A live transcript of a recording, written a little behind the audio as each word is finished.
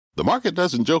The market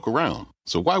doesn't joke around,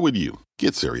 so why would you?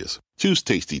 Get serious. Choose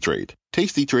Tasty Trade.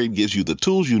 Tasty Trade gives you the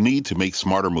tools you need to make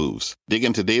smarter moves. Dig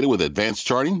into data with advanced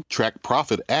charting, track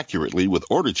profit accurately with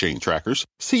order chain trackers,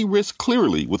 see risk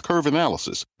clearly with curve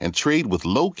analysis, and trade with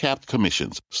low-capped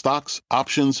commissions, stocks,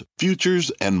 options,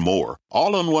 futures, and more.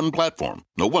 All on one platform.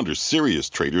 No wonder serious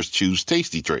traders choose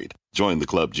Tasty Trade. Join the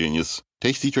club, genius.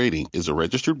 Tasty Trading is a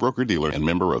registered broker-dealer and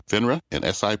member of FINRA and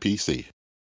SIPC.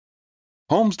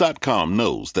 Homes.com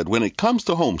knows that when it comes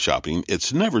to home shopping,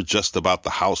 it's never just about the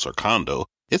house or condo.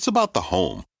 It's about the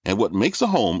home. And what makes a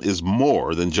home is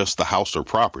more than just the house or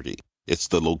property. It's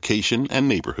the location and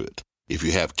neighborhood. If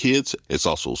you have kids, it's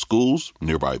also schools,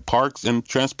 nearby parks, and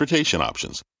transportation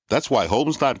options. That's why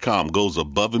Homes.com goes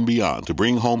above and beyond to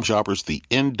bring home shoppers the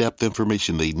in-depth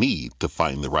information they need to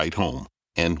find the right home.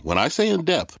 And when I say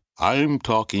in-depth, I'm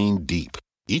talking deep.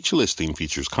 Each listing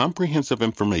features comprehensive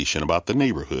information about the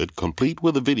neighborhood, complete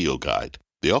with a video guide.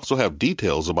 They also have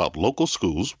details about local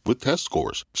schools with test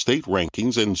scores, state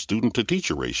rankings, and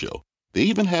student-to-teacher ratio. They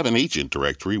even have an agent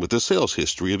directory with the sales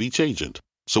history of each agent.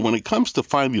 So when it comes to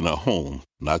finding a home,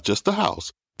 not just a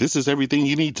house, this is everything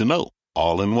you need to know,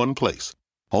 all in one place.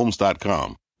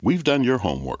 Homes.com. We've done your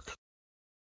homework.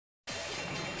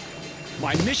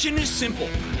 My mission is simple,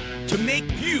 to make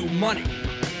you money.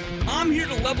 I'm here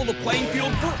to level the playing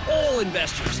field for all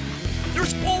investors.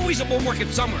 There's always a bull market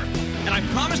somewhere, and I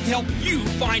promise to help you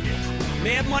find it.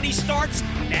 Mad Money starts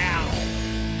now.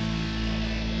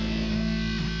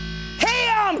 Hey,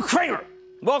 I'm Cramer.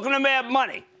 Welcome to Mad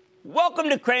Money. Welcome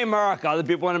to Cramerica. Other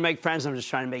people want to make friends. I'm just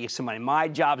trying to make you some money. My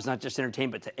job is not just to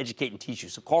entertain, but to educate and teach you.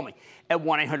 So call me at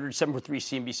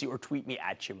 1-800-743-CNBC or tweet me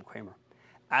at Jim Cramer.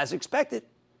 As expected,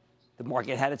 the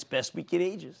market had its best week in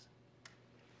ages.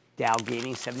 Dow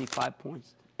gaining 75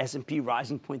 points, S&P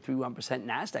rising 0.31%,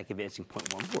 NASDAQ advancing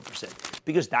 0.14%,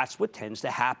 because that's what tends to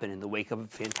happen in the wake of a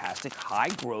fantastic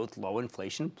high-growth,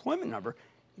 low-inflation employment number,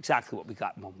 exactly what we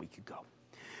got 1 week ago.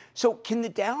 So can the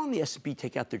Dow and the S&P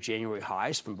take out their January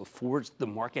highs from before the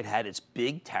market had its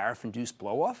big tariff-induced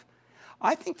blow-off?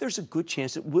 I think there's a good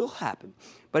chance it will happen,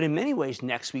 but in many ways,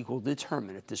 next week will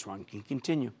determine if this run can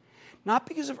continue. Not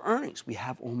because of earnings, we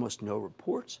have almost no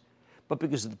reports, but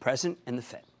because of the president and the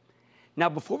Fed. Now,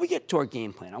 before we get to our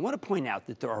game plan, I want to point out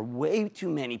that there are way too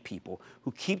many people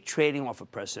who keep trading off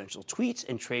of presidential tweets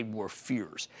and trade war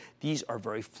fears. These are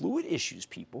very fluid issues,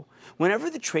 people. Whenever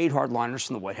the trade hardliners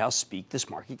from the White House speak, this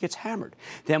market gets hammered.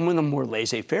 Then when the more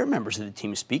laissez-faire members of the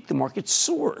team speak, the market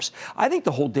soars. I think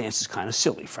the whole dance is kind of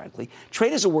silly, frankly.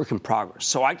 Trade is a work in progress,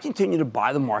 so I'd continue to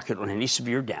buy the market on any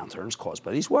severe downturns caused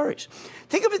by these worries.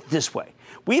 Think of it this way.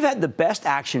 We've had the best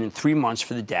action in 3 months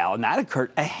for the Dow, and that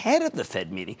occurred ahead of the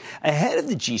Fed meeting, ahead of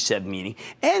the G7 meeting,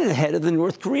 and ahead of the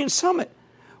North Korean summit.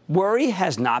 Worry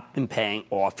has not been paying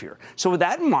off here. So with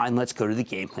that in mind, let's go to the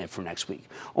game plan for next week.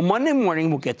 On Monday morning,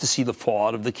 we'll get to see the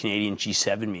fallout of the Canadian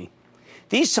G7 meeting.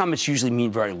 These summits usually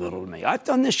mean very little to me. I've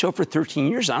done this show for 13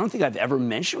 years. I don't think I've ever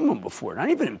mentioned one before, not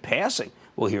even in passing.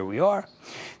 Well, here we are.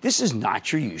 This is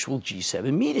not your usual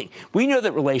G7 meeting. We know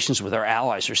that relations with our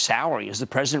allies are souring as the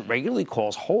president regularly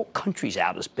calls whole countries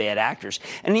out as bad actors.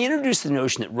 And he introduced the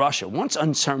notion that Russia, once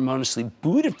unceremoniously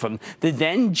booted from the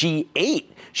then G8,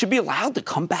 should be allowed to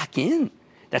come back in.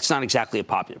 That's not exactly a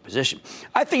popular position.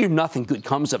 I figured nothing good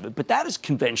comes of it, but that is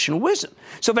conventional wisdom.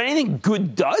 So if anything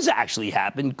good does actually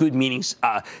happen, good meaning,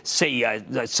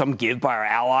 some give by our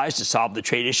allies to solve the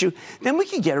trade issue, then we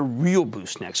could get a real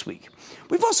boost next week.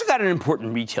 We've also got an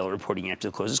important retailer reporting after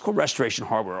the close. It's called Restoration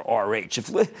Hardware, RH.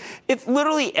 If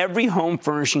literally every home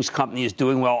furnishings company is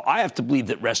doing well, I have to believe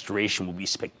that Restoration will be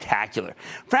spectacular.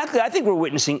 Frankly, I think we're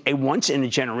witnessing a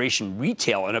once-in-a-generation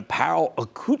retail and apparel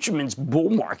accoutrements bull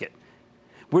market,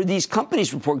 where these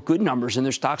companies report good numbers and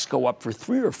their stocks go up for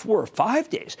 3 or 4 or 5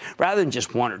 days, rather than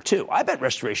just 1 or 2. I bet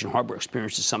Restoration Hardware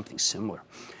experiences something similar.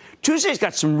 Tuesday's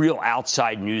got some real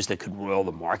outside news that could roil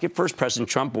the market. First, President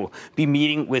Trump will be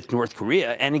meeting with North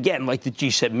Korea. And again, like the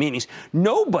G7 meetings,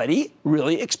 nobody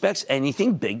really expects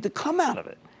anything big to come out of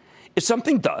it. If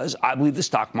something does, I believe the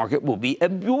stock market will be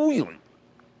ebullient.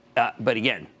 But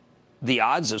again, the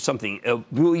odds of something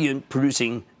ebullient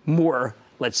producing more,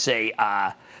 let's say,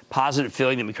 positive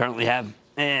feeling than we currently have,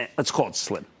 let's call it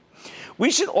slim. We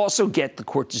should also get the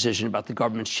court decision about the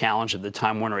government's challenge of the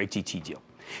Time Warner AT&T deal.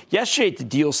 Yesterday at the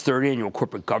Deal's third annual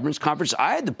corporate governance conference,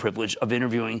 I had the privilege of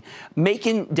interviewing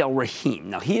Makin Del Rahim.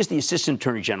 Now, he is the Assistant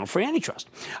Attorney General for Antitrust.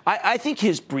 I think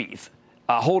his brief,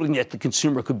 holding that the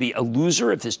consumer could be a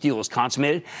loser if this deal is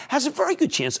consummated, has a very good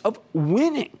chance of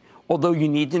winning. Although you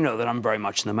need to know that I'm very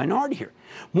much in the minority here.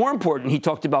 More important, he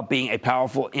talked about being a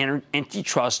powerful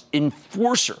antitrust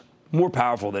enforcer. more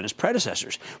powerful than his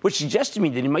predecessors, which suggests to me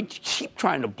that he might keep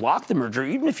trying to block the merger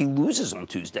even if he loses on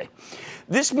Tuesday.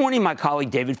 This morning, my colleague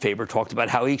David Faber talked about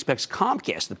how he expects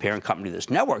Comcast, the parent company of this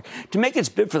network, to make its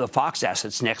bid for the Fox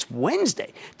assets next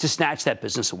Wednesday to snatch that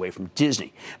business away from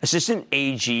Disney. Assistant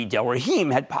AG Del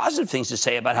Rahim had positive things to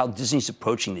say about how Disney's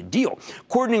approaching the deal,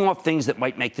 cordoning off things that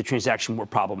might make the transaction more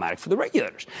problematic for the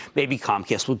regulators. Maybe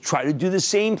Comcast will try to do the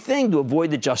same thing to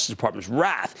avoid the Justice Department's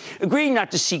wrath, agreeing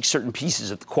not to seek certain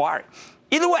pieces of the quarry.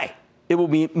 Either way, it will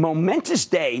be a momentous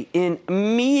day in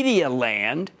media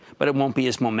land, but it won't be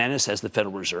as momentous as the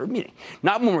Federal Reserve meeting.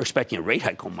 Not when we're expecting a rate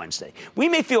hike on Wednesday. We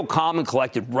may feel calm and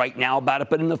collected right now about it,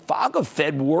 but in the fog of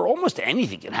Fed war, almost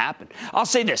anything can happen. I'll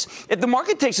say this. If the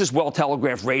market takes this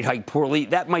well-telegraphed rate hike poorly,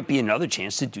 that might be another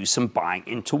chance to do some buying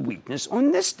into weakness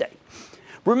on this day.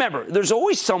 Remember, there's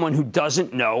always someone who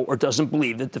doesn't know or doesn't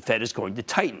believe that the Fed is going to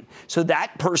tighten. So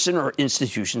that person or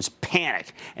institutions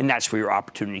panic, and that's where your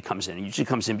opportunity comes in. It usually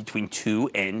comes in between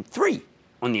 2 and 3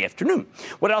 on the afternoon.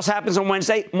 What else happens on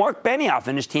Wednesday? Mark Benioff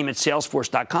and his team at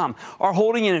Salesforce.com are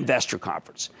holding an investor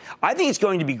conference. I think it's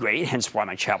going to be great, hence why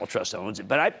my Travel Trust owns it,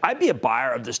 but I'd be a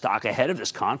buyer of the stock ahead of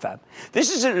this confab.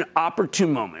 This is an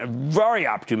opportune moment, a very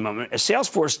opportune moment. As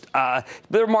Salesforce,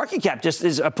 their market cap just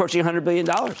is approaching $100 billion.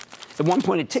 At one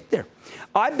point, it ticked there.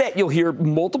 I bet you'll hear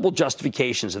multiple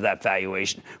justifications of that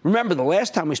valuation. Remember, the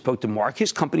last time we spoke to Mark,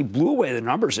 his company blew away the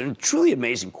numbers in a truly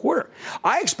amazing quarter.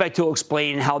 I expect he'll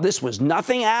explain how this was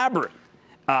nothing aberrant,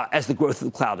 as the growth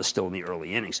of the cloud is still in the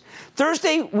early innings.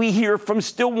 Thursday, we hear from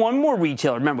still one more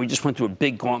retailer. Remember, we just went through a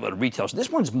big gauntlet of retailers. This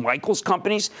one's Michael's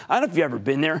Companies. I don't know if you've ever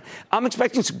been there. I'm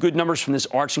expecting some good numbers from this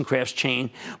arts and crafts chain.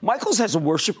 Michael's has a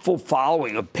worshipful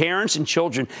following of parents and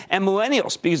children and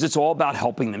millennials because it's all about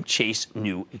helping them chase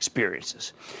new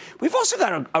experiences. We've also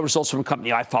got a results from a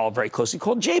company I follow very closely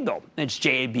called Jabil. It's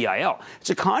Jabil. It's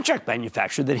a contract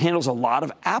manufacturer that handles a lot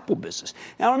of Apple business.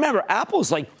 Now, remember, Apple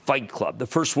is like Fight Club. The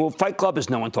first rule of Fight Club is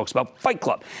no one talks about Fight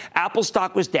Club. Apple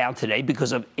stock was down today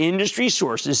because of industry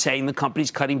sources saying the company's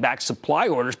cutting back supply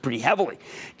orders pretty heavily.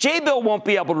 Jabil won't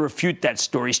be able to refute that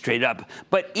story straight up,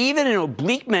 but even an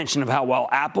oblique mention of how well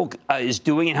Apple is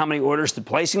doing and how many orders they're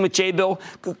placing with Jabil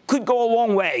could go a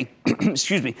long way,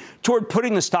 toward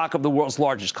putting the stock of the world's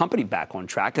largest company back on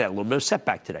track. It had a little bit of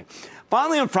setback today.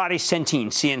 Finally, on Friday, Centene,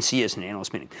 CNC is an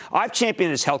analyst meeting. I've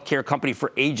championed this healthcare company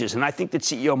for ages, and I think that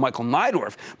CEO Michael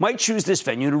Neidorff might choose this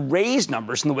venue to raise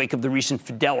numbers in the wake of the recent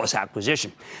Fidelis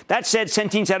acquisition. That said,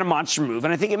 Centene's had a monster move,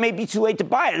 and I think it may be too late to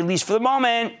buy it, at least for the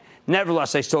moment.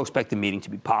 Nevertheless, I still expect the meeting to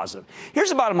be positive. Here's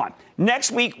the bottom line.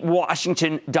 Next week,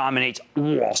 Washington dominates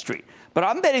Wall Street. But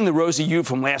I'm betting the rosy view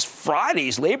from last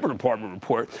Friday's Labor Department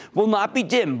report will not be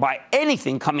dimmed by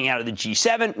anything coming out of the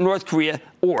G7, North Korea,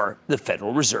 or the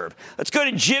Federal Reserve. Let's go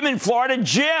to Jim in Florida.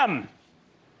 Jim.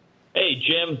 Hey,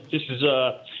 Jim. This is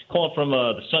calling from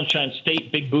the Sunshine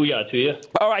State. Big booyah to you.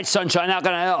 All right, Sunshine. How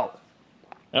can I help?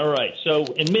 All right. So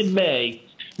in mid-May,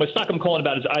 my stock I'm calling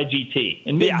about is IGT.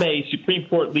 In mid-May, Supreme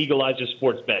Court legalizes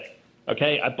sports betting.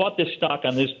 Okay? I bought this stock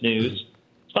on this news.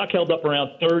 Stock held up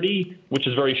around 30, which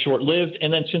is very short-lived,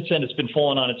 and then since then it's been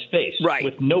falling on its face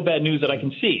with no bad news that I can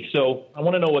see. So I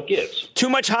want to know what gives. Too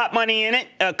much hot money in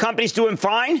it. Company's doing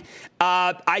fine.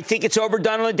 I think it's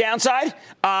overdone on the downside.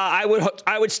 I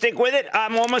would stick with it.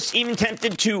 I'm almost even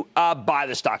tempted to buy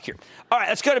the stock here. All right,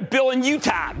 let's go to Bill in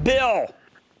Utah. Bill.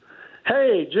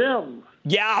 Hey, Jim.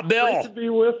 Yeah, Bill. Great to be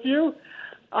with you.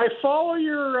 I follow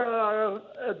your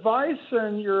advice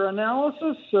and your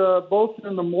analysis, both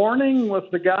in the morning with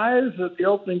the guys at the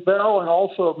opening bell and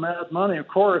also Mad Money, of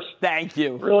course. Thank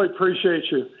you. Really appreciate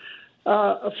you.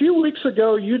 A few weeks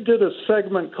ago, you did a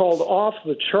segment called Off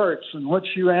the Charts in which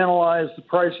you analyzed the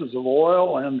prices of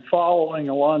oil and following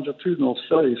a longitudinal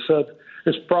study said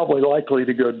it's probably likely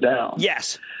to go down.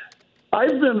 Yes.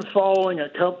 I've been following a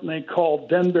company called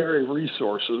Denbury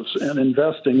Resources and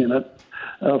investing in it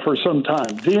for some time.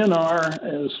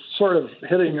 DNR is sort of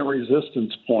hitting a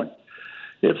resistance point.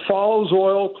 It follows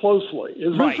oil closely.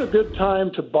 Is this a good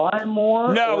time to buy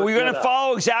more? No, we're going to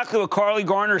follow exactly what Carly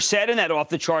Garner said in that Off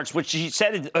the Charts, which she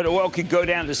said that oil could go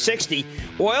down to 60.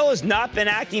 Oil has not been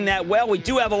acting that well. We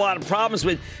do have a lot of problems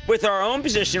with our own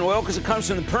position in oil because it comes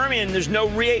from the Permian. There's no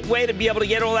way to be able to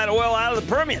get all that oil out of the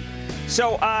Permian.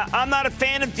 So I'm not a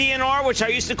fan of DNR, which I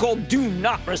used to call do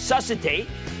not resuscitate.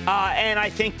 And I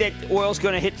think that oil's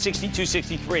going to hit 62,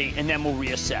 63, and then we'll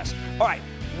reassess. All right,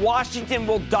 Washington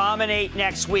will dominate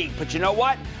next week. But you know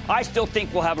what? I still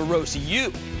think we'll have a rosy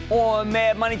U on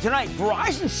Mad Money tonight.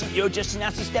 Verizon CEO just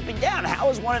announced he's stepping down. How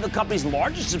is one of the company's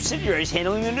largest subsidiaries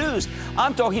handling the news?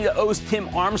 I'm talking to O's Tim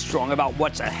Armstrong about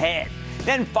what's ahead.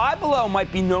 Then Five Below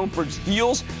might be known for its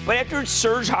deals, but after its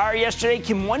surge higher yesterday,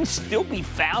 can one still be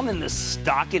found in the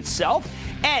stock itself?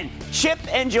 And Chip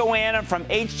and Joanna from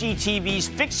HGTV's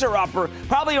Fixer Upper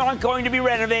probably aren't going to be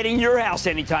renovating your house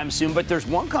anytime soon, but there's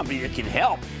one company that can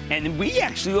help, and we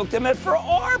actually looked them at for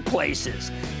our places.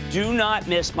 Do not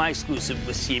miss my exclusive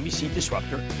with CNBC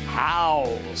disruptor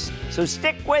Howells. So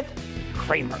stick with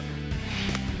Cramer.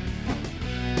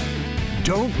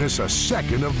 Don't miss a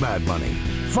second of Mad Money.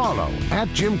 Follow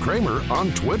 @Jim Cramer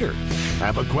on Twitter.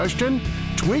 Have a question?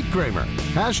 Tweet Cramer.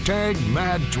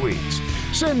 #MadTweets.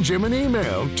 Send Jim an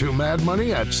email to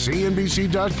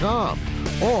madmoney@cnbc.com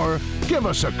or give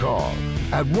us a call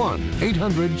at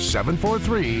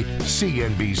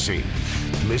 1-800-743-CNBC.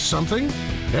 Miss something?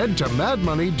 Head to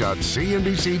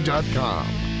madmoney.cnbc.com.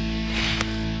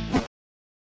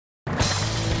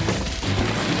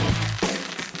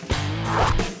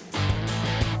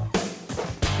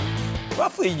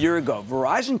 Roughly a year ago,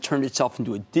 Verizon turned itself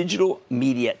into a digital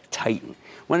media titan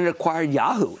when it acquired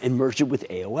Yahoo and merged it with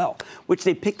AOL, which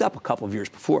they picked up a couple of years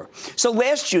before. So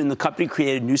last June, the company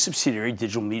created a new subsidiary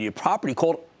digital media property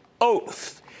called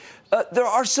Oath. There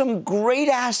are some great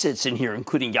assets in here,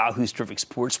 including Yahoo's terrific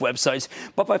sports websites,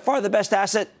 but by far the best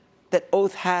asset that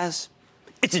Oath has,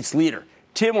 it's its leader,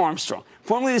 Tim Armstrong,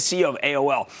 formerly the CEO of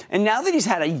AOL. And now that he's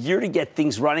had a year to get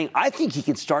things running, I think he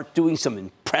can start doing some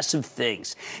impressive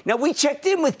things. Now, we checked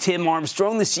in with Tim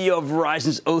Armstrong, the CEO of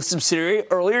Verizon's Oath subsidiary,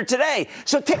 earlier today.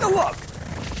 So take a look.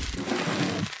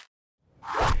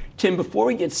 Tim, before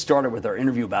we get started with our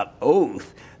interview about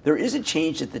Oath, there is a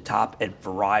change at the top at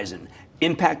Verizon.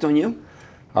 Impact on you?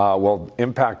 Well,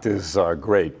 impact is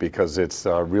great because it's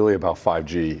really about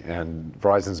 5G, and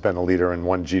Verizon's been a leader in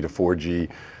 1G to 4G.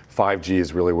 5G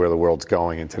is really where the world's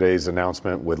going, and today's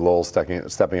announcement with Lowell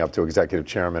stepping up to executive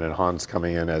chairman and Hans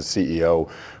coming in as CEO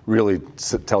really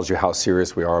tells you how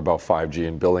serious we are about 5G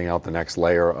and building out the next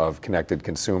layer of connected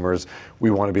consumers. We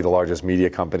want to be the largest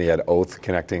media company at Oath,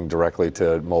 connecting directly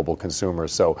to mobile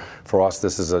consumers. So for us,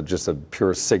 this is just a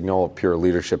pure signal, a pure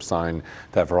leadership sign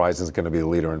that Verizon is going to be the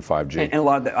leader in 5G. And a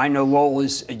lot of I know Lowell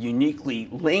is uniquely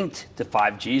linked to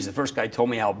 5G. He's the first guy who told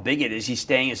me how big it is. He's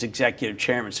staying as executive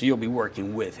chairman, so you'll be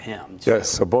working with him. Too. Yes,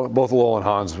 so both Lowell and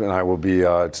Hans and I will be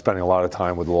spending a lot of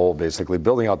time with Lowell, basically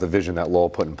building out the vision that Lowell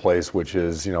put in place, which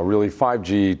is, really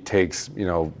 5G takes,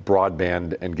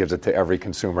 broadband and gives it to every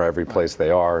consumer, every place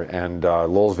they are. And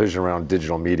Lowell's vision around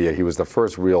digital media, he was the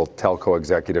first real telco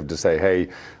executive to say, hey,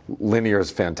 linear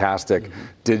is fantastic. Mm-hmm.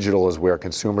 Digital is where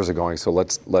consumers are going, so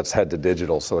let's head to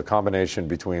digital. So the combination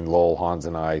between Lowell, Hans,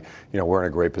 and I, we're in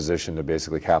a great position to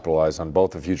basically capitalize on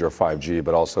both the future of 5G,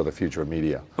 but also the future of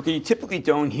media. Okay, you typically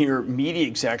don't hear media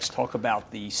execs talk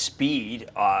about the speed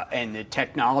and the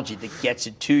technology that gets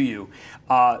it to you.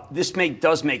 This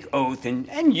does make Oath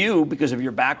and you, because of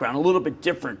your background, a little bit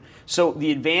different. So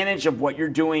the advantage of what you're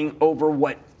doing over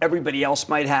what everybody else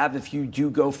might have if you do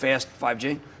go fast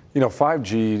 5G?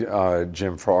 5G,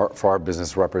 Jim, for our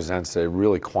business represents a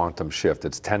really quantum shift.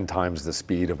 It's 10 times the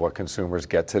speed of what consumers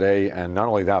get today. And not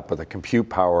only that, but the compute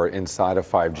power inside of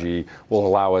 5G will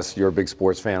allow us, you're a big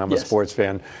sports fan, I'm a sports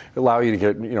fan, allow you to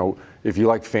get, if you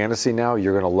like fantasy now,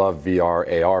 you're going to love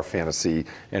VR, AR fantasy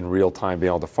in real time,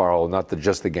 being able to follow not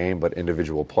just the game, but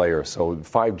individual players. So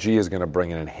 5G is going to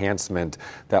bring an enhancement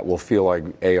that will feel like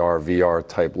AR, VR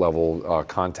type level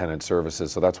content and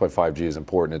services. So that's why 5G is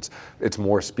important. It's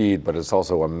more speed, but it's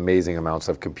also amazing amounts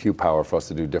of compute power for us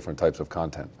to do different types of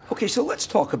content. Okay, so let's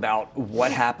talk about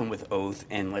what happened with Oath,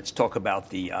 and let's talk about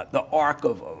the arc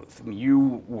of Oath. I mean,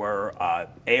 you were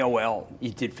AOL. You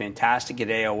did fantastic at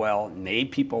AOL,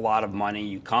 made people a lot of money.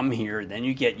 You come here, then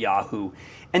you get Yahoo,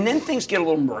 and then things get a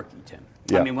little murky, Tim.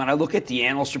 Yeah. I mean, when I look at the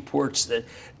analyst reports, that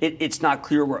it's not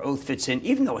clear where Oath fits in,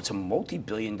 even though it's a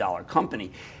multi-billion-dollar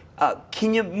company.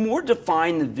 Can you more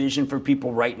define the vision for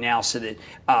people right now so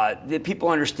that people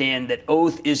understand that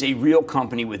Oath is a real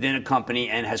company within a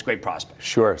company and has great prospects?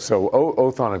 Sure. So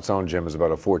Oath on its own, Jim, is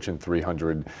about a Fortune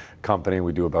 300 company.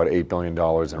 We do about $8 billion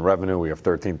in revenue. We have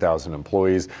 13,000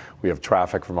 employees. We have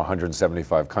traffic from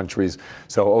 175 countries.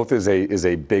 So Oath is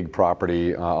a big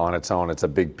property on its own. It's a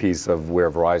big piece of where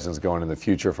Verizon's going in the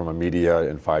future from a media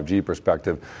and 5G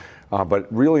perspective.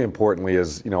 But really importantly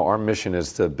is, our mission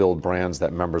is to build brands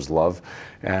that members love.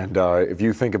 And if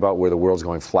you think about where the world's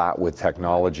going flat with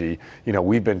technology,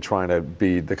 we've been trying to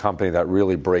be the company that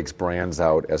really breaks brands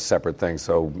out as separate things.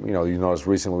 So, you notice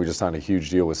recently we just signed a huge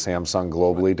deal with Samsung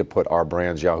globally to put our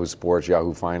brands, Yahoo Sports,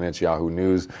 Yahoo Finance, Yahoo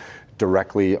News,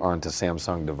 directly onto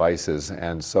Samsung devices.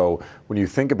 And so when you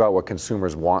think about what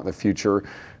consumers want in the future,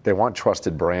 they want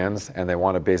trusted brands, and they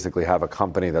want to basically have a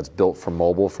company that's built for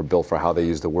mobile, built for how they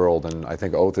use the world. And I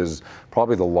think Oath is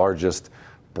probably the largest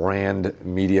brand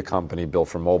media company built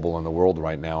for mobile in the world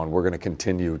right now, and we're going to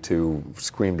continue to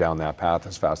scream down that path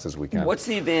as fast as we can. What's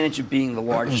the advantage of being the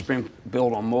largest brand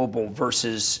built on mobile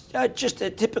versus just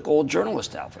a typical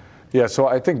journalist outfit? Yeah, so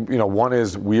I think, one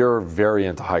is we are very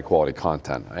into high quality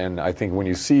content. And I think when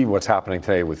you see what's happening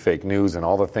today with fake news and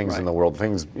all the things in the world,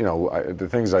 the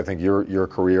things I think your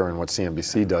career and what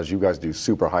CNBC does, you guys do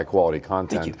super high quality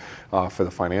content for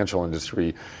the financial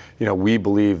industry. We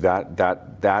believe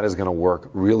that is going to work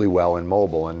really well in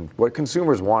mobile. And what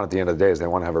consumers want at the end of the day is they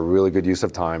want to have a really good use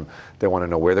of time. They want to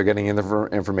know where they're getting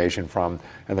information from,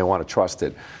 and they want to trust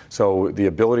it. So the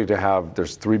ability to have,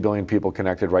 there's 3 billion people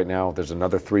connected right now. There's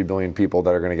another 3 billion people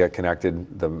that are going to get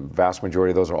connected. The vast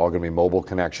majority of those are all going to be mobile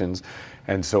connections.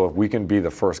 And so if we can be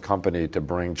the first company to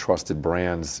bring trusted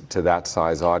brands to that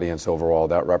size audience overall,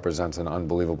 that represents an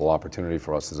unbelievable opportunity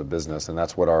for us as a business. And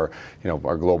that's what our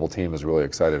global team is really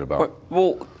excited about.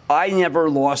 Well, I never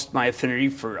lost my affinity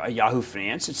for Yahoo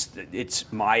Finance. It's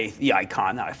the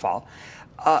icon that I follow.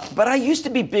 But I used to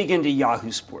be big into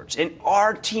Yahoo Sports. And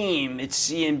our team at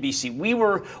CNBC, we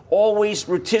were always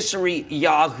rotisserie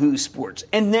Yahoo Sports.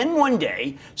 And then one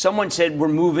day, someone said, we're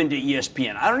moving to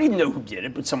ESPN. I don't even know who did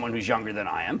it, but someone who's younger than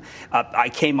I am. I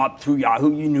came up through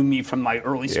Yahoo. You knew me from my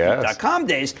early Speed.com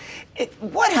days.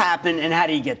 What happened, and how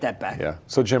do you get that back? Yeah.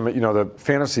 So, Jim, the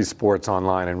fantasy sports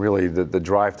online and really the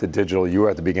drive to digital, you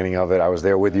were at the beginning of it. I was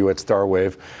there with you at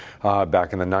Starwave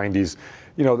back in the 90s.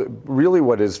 Really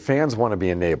what is fans want to be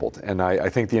enabled. And I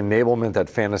think the enablement that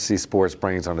fantasy sports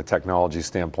brings on a technology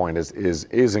standpoint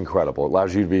is incredible. It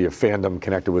allows you to be a fandom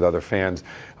connected with other fans.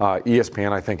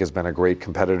 ESPN, I think, has been a great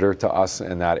competitor to us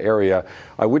in that area.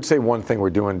 I would say one thing we're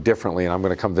doing differently, and I'm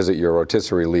going to come visit your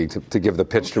rotisserie league to give the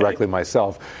pitch directly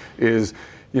myself, is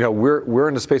we're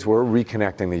in a space where we're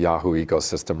reconnecting the Yahoo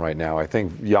ecosystem right now. I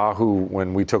think Yahoo,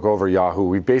 when we took over Yahoo,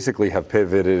 we basically have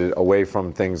pivoted away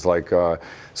from things like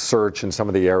search and some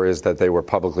of the areas that they were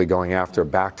publicly going after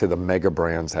back to the mega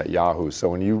brands at Yahoo. So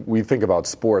when we think about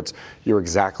sports, you're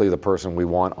exactly the person we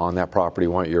want on that property.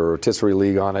 We want your rotisserie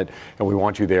league on it, and we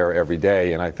want you there every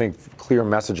day. And I think clear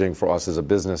messaging for us as a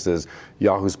business is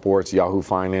Yahoo Sports, Yahoo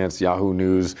Finance, Yahoo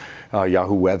News,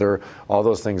 Yahoo Weather. All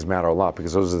those things matter a lot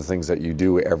because those are the things that you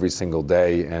do every single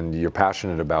day and you're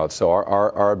passionate about. So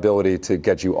our ability to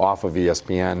get you off of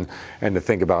ESPN and to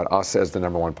think about us as the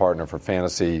number one partner for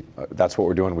fantasy, that's what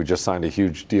we're doing. We just signed a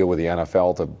huge deal with the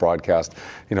NFL to broadcast,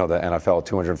 the NFL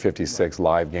 256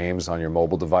 live games on your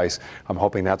mobile device. I'm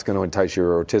hoping that's going to entice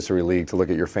your rotisserie league to look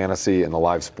at your fantasy and the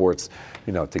live sports,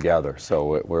 together.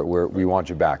 So we want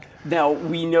you back. Now,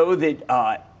 we know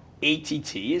that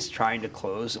ATT is trying to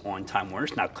close on Time Warner.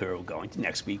 It's not clear we're going to.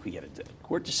 Next week we get a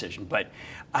court decision. But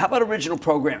how about original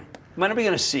programming? When are we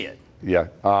going to see it? Yeah,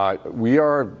 we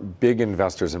are big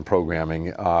investors in programming.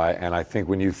 And I think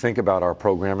when you think about our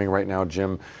programming right now,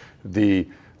 Jim, the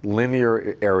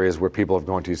linear areas where people have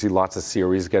gone to, you see lots of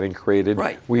series getting created.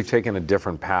 Right. We've taken a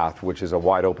different path, which is a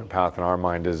wide open path in our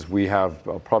mind, is we have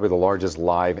probably the largest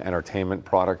live entertainment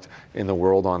product in the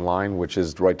world online, which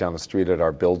is right down the street at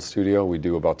our Build studio. We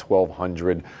do about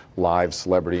 1,200 live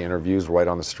celebrity interviews right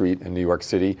on the street in New York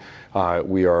City.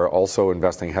 We are also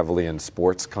investing heavily in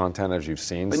sports content, as you've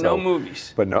seen. But no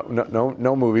movies. But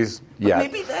no movies yet.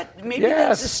 Maybe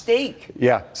that's a stake.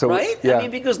 Yeah. So right? Yeah. I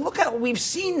mean, because look how we've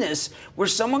seen this, where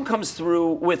someone comes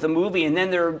through with a movie and then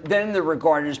they're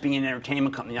regarded as being an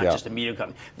entertainment company, not just a media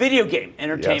company. Video game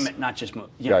entertainment, not just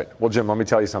movie. Yeah. Right. Well, Jim, let me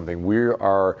tell you something. We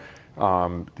are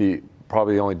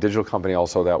probably the only digital company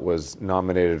also that was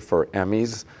nominated for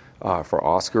Emmys. For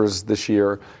Oscars this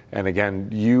year. And again,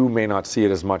 you may not see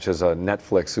it as much as a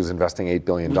Netflix who's investing $8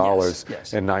 billion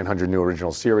in 900 new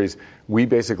original series. We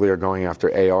basically are going after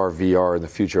AR, VR, and the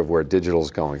future of where digital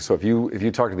is going. So if you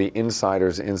talk to the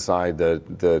insiders inside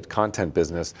the content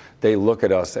business, they look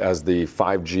at us as the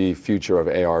 5G future of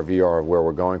AR, VR, of where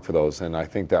we're going for those. And I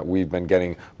think that we've been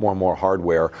getting more and more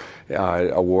hardware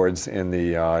awards in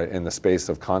the space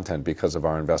of content because of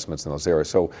our investments in those areas.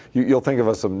 So you'll think of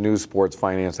us as news, sports,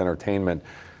 finance, entertainment,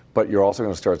 but you're also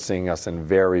going to start seeing us in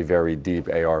very, very deep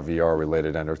AR, VR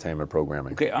related entertainment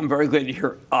programming. Okay, I'm very glad to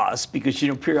hear us because,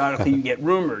 periodically you get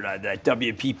rumored that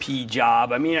WPP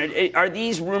job. I mean, are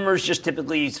these rumors just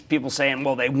typically people saying,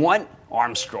 well, they want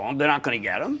Armstrong, they're not going to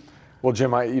get him? Well,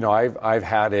 Jim, I've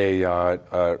had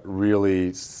a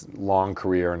really long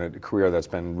career and a career that's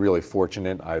been really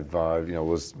fortunate. I've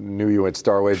knew you at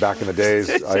Starway back in the days.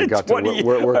 I got to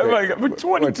work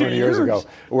 22 years ago.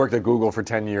 I worked at Google for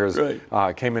 10 years.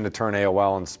 Right. Came in to turn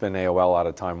AOL and spin AOL out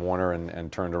of Time Warner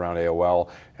and turned around AOL.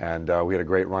 And we had a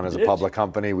great run as a public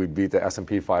company. We beat the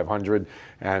S&P 500.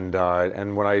 And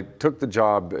when I took the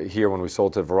job here, when we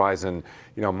sold to Verizon,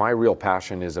 my real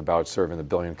passion is about serving the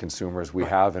billion consumers we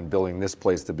have and building this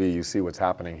place to be. You see what's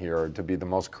happening here, to be the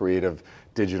most creative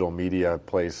digital media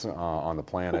place on the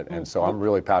planet. And so I'm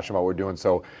really passionate about what we're doing.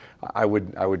 So I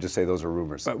would just say those are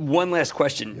rumors. One last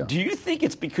question. Yeah. Do you think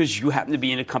it's because you happen to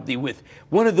be in a company with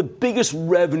one of the biggest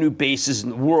revenue bases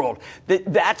in the world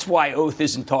that's why Oath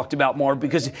isn't talked about more?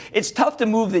 Because it's tough to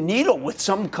move the needle with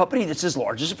some company that's as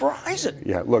large as Verizon.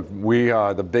 Yeah, look,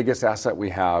 the biggest asset we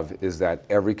have is that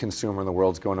every consumer in the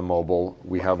world is going to mobile.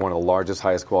 We have one of the largest,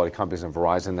 highest quality companies in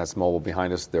Verizon that's mobile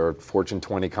behind us. They're a Fortune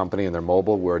 20 company and they're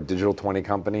mobile. We're a digital 20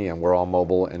 company and we're all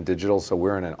mobile and digital. So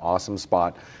we're in an awesome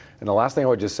spot. And the last thing I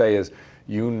would just say is,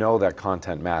 that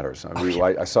content matters.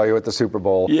 I saw you at the Super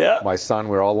Bowl. Yeah. My son,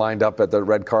 we were all lined up at the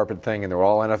red carpet thing, and they were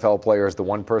all NFL players. The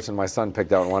one person my son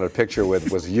picked out and wanted a picture with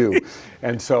was you.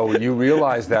 And so you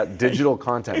realize that digital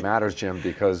content matters, Jim,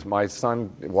 because my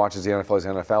son watches the NFL. He's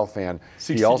an NFL fan.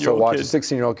 He also watches,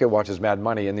 16-year-old kid watches Mad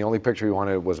Money, and the only picture he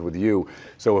wanted was with you.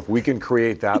 So if we can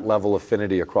create that level of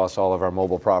affinity across all of our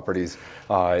mobile properties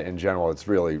in general, it's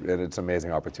an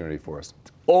amazing opportunity for us.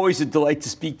 Always a delight to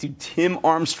speak to Tim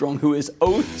Armstrong, who is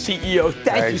Oath CEO.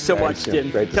 Thank you so much,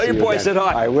 Jim. Tell your boys that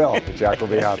hi. I will. Jack will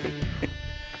be happy.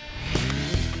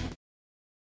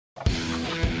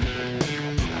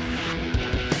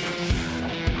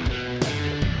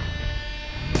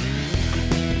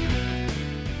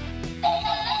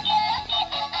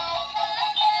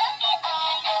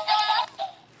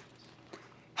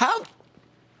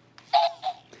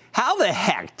 How the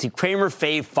heck did Cramer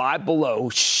fave Five Below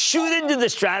shoot into the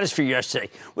stratosphere yesterday,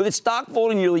 with its stock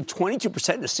falling nearly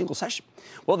 22% in a single session?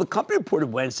 Well, the company reported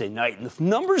Wednesday night, and the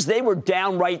numbers, they were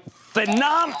downright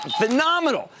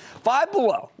phenomenal. Five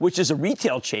Below, which is a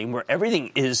retail chain where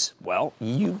everything is, well,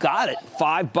 you got it,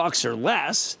 $5 or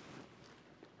less.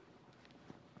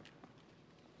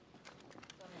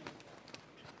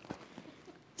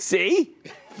 See?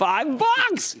 $5.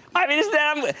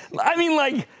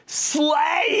 Like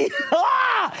slay.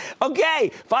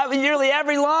 Okay. Nearly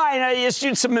every line. I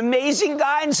issued some amazing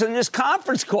guidance on this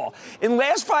conference call. In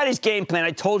last Friday's game plan,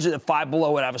 I told you that Five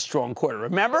Below would have a strong quarter.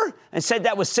 Remember? I said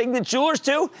that with Signet Jewelers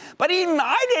too. But even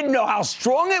I didn't know how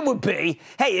strong it would be.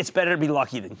 Hey, it's better to be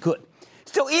lucky than good.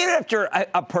 Still, even after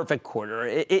a perfect quarter,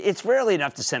 it's rarely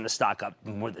enough to send the stock up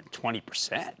more than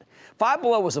 20%. Five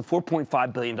Below was a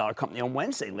 $4.5 billion company on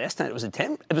Wednesday. Last night it was a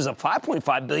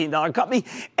 $5.5 billion company,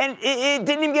 and it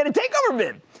didn't even get a takeover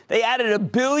bid. They added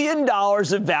 $1 billion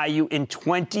of value in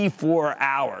 24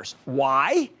 hours.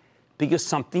 Why? Because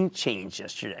something changed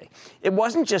yesterday. It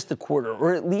wasn't just the quarter,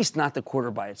 or at least not the quarter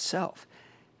by itself.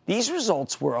 These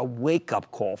results were a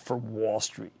wake-up call for Wall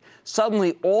Street.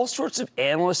 Suddenly, all sorts of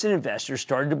analysts and investors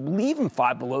started to believe in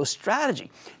Five Below's strategy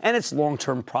and its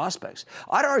long-term prospects.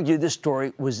 I'd argue this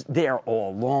story was there all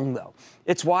along, though.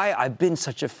 It's why I've been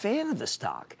such a fan of the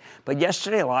stock. But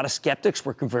yesterday, a lot of skeptics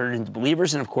were converted into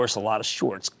believers, and of course, a lot of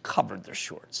shorts covered their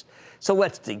shorts. So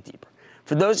let's dig deeper.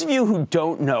 For those of you who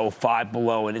don't know Five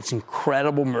Below and its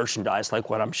incredible merchandise like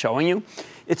what I'm showing you,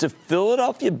 it's a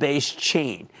Philadelphia-based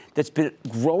chain that's been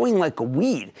growing like a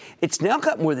weed. It's now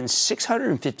got more than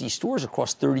 650 stores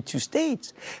across 32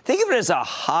 states. Think of it as a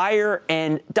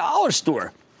higher-end dollar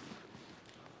store.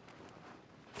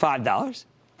 $5,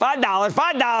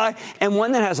 and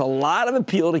one that has a lot of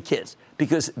appeal to kids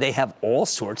because they have all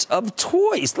sorts of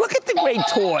toys. Look at the great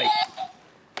toy.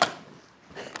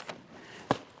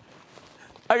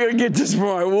 I gotta get this for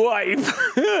my wife.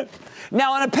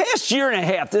 Now, in the past year and a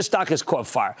half, this stock has caught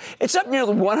fire. It's up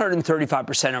nearly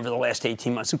 135% over the last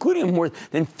 18 months, including a more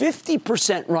than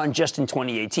 50% run just in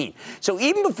 2018. So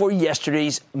even before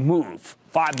yesterday's move,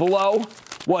 Five Below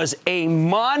was a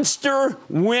monster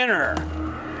winner.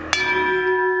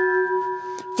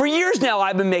 For years now,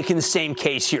 I've been making the same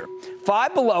case here.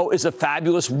 Five Below is a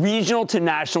fabulous regional to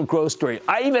national growth story.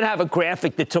 I even have a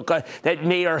graphic that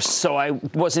made us so I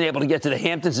wasn't able to get to the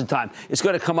Hamptons in time. It's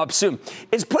going to come up soon.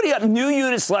 It's putting up new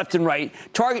units left and right.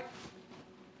 Targeting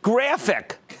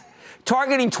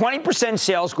 20%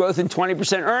 sales growth and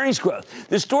 20% earnings growth.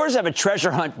 The stores have a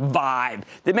treasure hunt vibe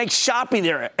that makes shopping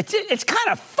there. It's kind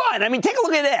of fun. I mean, take a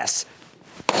look at this.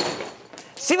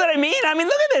 See what I mean? I mean,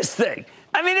 look at this thing.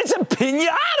 I mean, it's a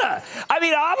piñata. I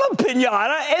mean, I'm a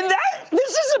piñata, and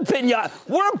this is a piñata.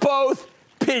 We're both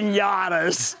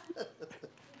Pinatas.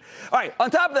 All right,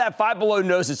 on top of that, Five Below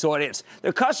knows its audience.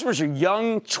 Their customers are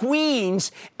young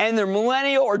tweens and their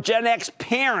millennial or Gen X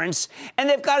parents, and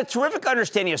they've got a terrific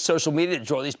understanding of social media to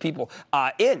draw these people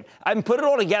in. I mean, put it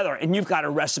all together, and you've got a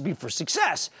recipe for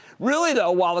success. Really,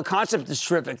 though, while the concept is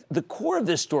terrific, the core of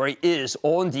this story is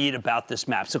all indeed about this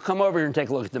map. So come over here and take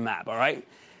a look at the map, all right?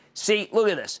 See, look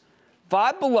at this.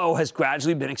 Five Below has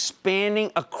gradually been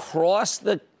expanding across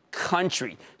the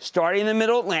country, starting in the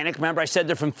Middle Atlantic. Remember, I said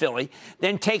they're from Philly,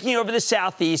 then taking over the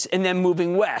Southeast and then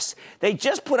moving west. They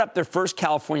just put up their first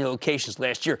California locations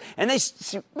last year, and they,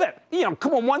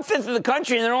 come on, 1/5 of the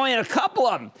country, and they're only in a couple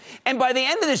of them. And by the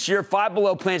end of this year, Five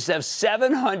Below plans to have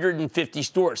 750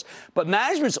 stores. But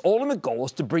management's ultimate goal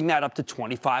is to bring that up to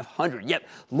 2,500. Yet,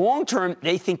 long term,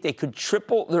 they think they could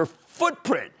triple their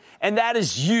footprint. And that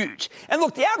is huge. And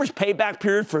look, the average payback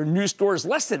period for a new store is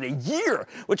less than a year,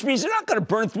 which means they're not going to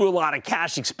burn through a lot of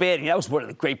cash expanding. That was one of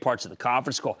the great parts of the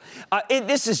conference call.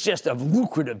 This is just a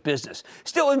lucrative business.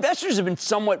 Still, investors have been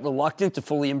somewhat reluctant to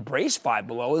fully embrace Five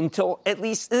Below until at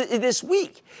least this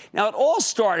week. Now, it all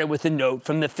started with a note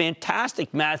from the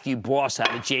fantastic Matthew Boss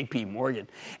out of J.P. Morgan.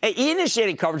 He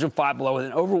initiated coverage of Five Below with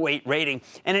an overweight rating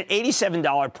and an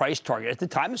 $87 price target. At the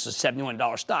time, this was a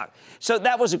 $71 stock. So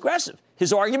that was aggressive.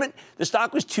 His argument? The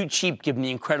stock was too cheap given the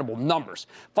incredible numbers.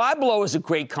 Five Below is a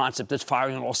great concept that's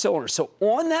firing on all cylinders. So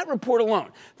on that report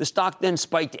alone, the stock then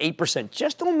spiked 8%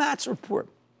 just on Matt's report.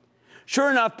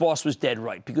 Sure enough, Boss was dead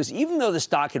right, because even though the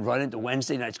stock had run into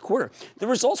Wednesday night's quarter, the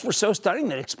results were so stunning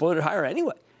that it exploded higher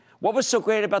anyway. What was so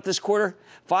great about this quarter?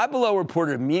 Five Below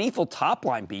reported a meaningful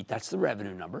top-line beat, that's the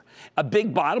revenue number, a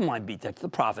big bottom-line beat, that's the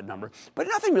profit number, but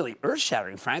nothing really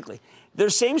earth-shattering, frankly.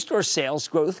 Their same-store sales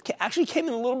growth actually came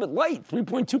in a little bit light,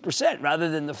 3.2%, rather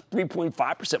than the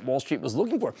 3.5% Wall Street was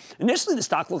looking for. Initially, the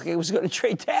stock looked like it was going to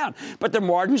trade down, but their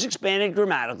margins expanded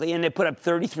dramatically, and they put up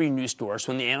 33 new stores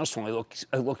when the analysts were only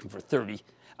looking for 30,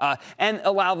 and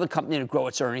allowed the company to grow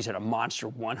its earnings at a monster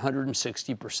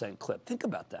 160% clip. Think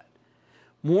about that.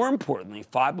 More importantly,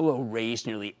 Five Below raised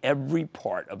nearly every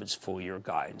part of its full-year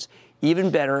guidance.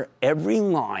 Even better, every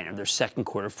line of their second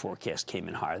quarter forecast came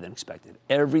in higher than expected.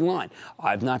 Every line.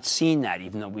 I've not seen that,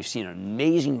 even though we've seen an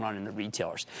amazing run in the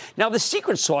retailers. Now, the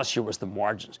secret sauce here was the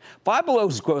margins. Five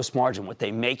Below's gross margin, what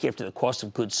they make after the cost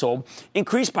of goods sold,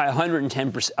 increased by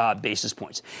 110 basis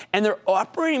points. And their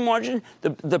operating margin,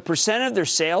 the percent of their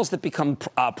sales that become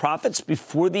profits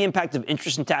before the impact of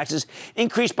interest and taxes,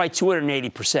 increased by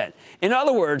 280%. In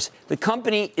other words, the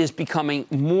company is becoming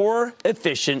more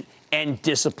efficient and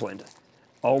disciplined.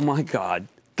 Oh, my God.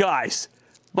 Guys,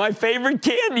 my favorite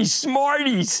candy,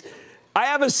 Smarties. I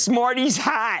have a Smarties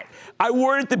hat. I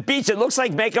wore it at the beach. It looks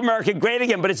like Make America Great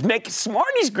Again, but it's Make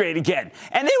Smarties Great Again.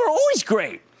 And they were always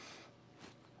great.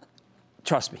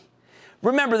 Trust me.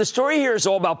 Remember, the story here is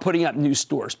all about putting up new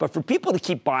stores. But for people to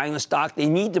keep buying the stock, they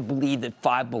need to believe that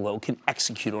Five Below can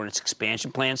execute on its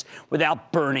expansion plans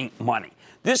without burning money.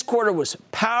 This quarter was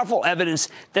powerful evidence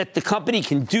that the company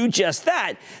can do just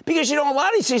that. Because, a lot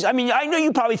of these things, I mean, I know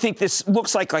you probably think this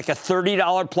looks like a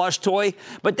 $30 plush toy,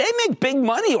 but they make big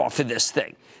money off of this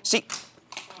thing. See,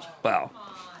 well,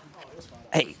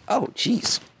 hey, oh,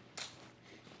 geez.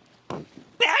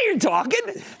 Now you're talking.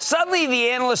 Suddenly,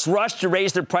 the analysts rushed to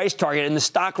raise their price target, and the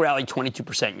stock rallied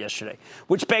 22% yesterday,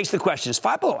 which begs the question, is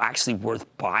Five Below actually worth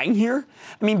buying here?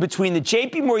 I mean, between the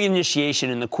J.P. Morgan initiation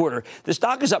and the quarter, the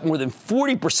stock is up more than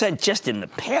 40% just in the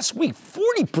past week.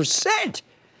 40%!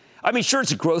 I mean, sure,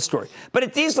 it's a growth story, but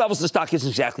at these levels, the stock isn't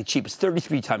exactly cheap. It's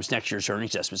 33 times next year's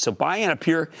earnings estimate. So buying it up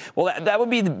here, well, that would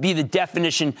be the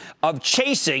definition of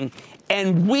chasing,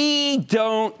 and we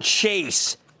don't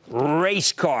chase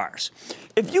race cars.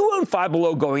 If you own Five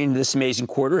Below going into this amazing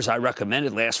quarter, as I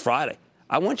recommended last Friday,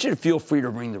 I want you to feel free to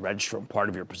ring the register on part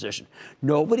of your position.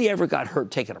 Nobody ever got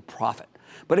hurt taking a profit.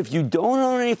 But if you don't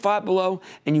own any Five Below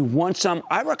and you want some,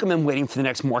 I recommend waiting for the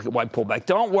next market-wide pullback.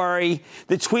 Don't worry.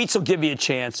 The tweets will give you a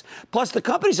chance. Plus, the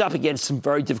company's up against some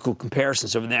very difficult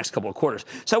comparisons over the next couple of quarters.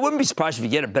 So I wouldn't be surprised if you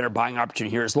get a better buying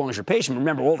opportunity here as long as you're patient.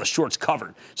 Remember, all the shorts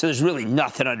covered, so there's really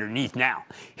nothing underneath now.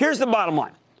 Here's the bottom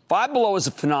line. Five Below is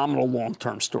a phenomenal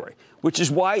long-term story, which is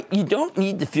why you don't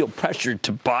need to feel pressured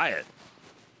to buy it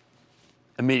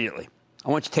immediately. I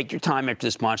want you to take your time after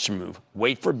this monster move,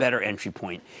 wait for a better entry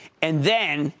point, and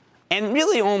then, and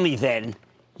really only then,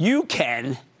 you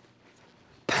can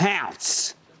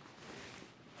pounce.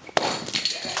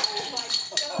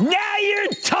 Now you're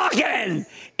talking!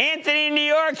 Anthony in New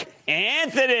York.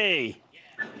 Anthony!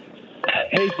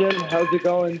 Hey, Jim. How's it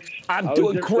going? I'm doing great. I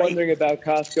was just wondering about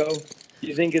Costco.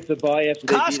 You think it's a buy after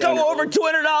they beat Costco over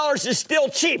 $200 is still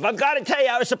cheap. I've got to tell you,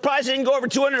 I was surprised it didn't go over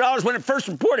 $200 when it first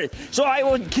reported. So I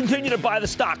will continue to buy the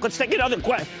stock. Let's take another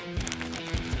question.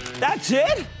 That's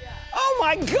it? Oh,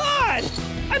 my God.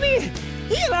 I mean,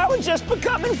 he and I were just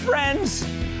becoming friends.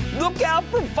 Look out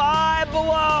for Five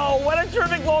Below. What a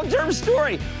terrific long-term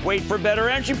story. Wait for a better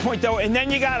entry point, though, and then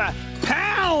you got to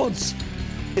pounce.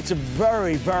 It's a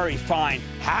very, very fine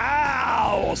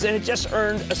house, and it just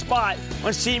earned a spot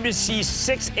on CNBC's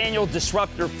 6th annual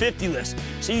Disruptor 50 list.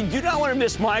 So you do not want to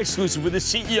miss my exclusive with the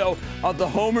CEO of the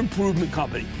home improvement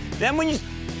company. Then when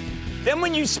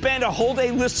you spend a whole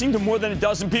day listening to more than a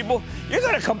dozen people, you're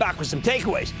going to come back with some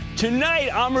takeaways. Tonight,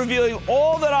 I'm revealing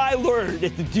all that I learned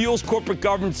at the Deals Corporate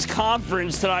Governance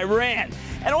Conference that I ran.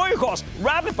 And all your calls,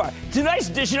 rapid fire. Tonight's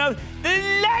edition of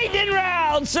the Lightning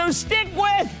Round. So stick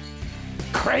with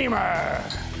Cramer.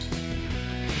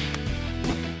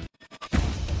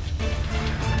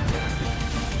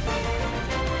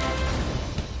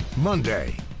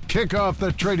 Monday, kick off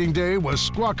the trading day with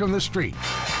Squawk on the Street.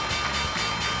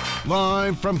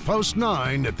 Live from Post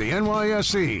 9 at the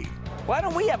NYSE. Why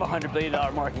don't we have a $100 billion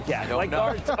market cap like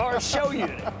our show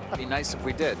unit? It'd be nice if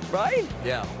we did. Right?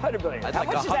 Yeah. $100 billion. I'd How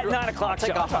like much is that 9 o'clock show?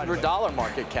 show? I'll take a $100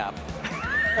 market cap.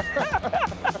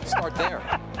 Start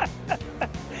there.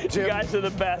 You guys are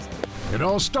the best. It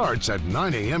all starts at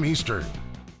 9 a.m. Eastern.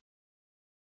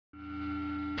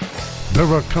 There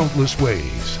are countless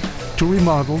ways to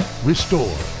remodel,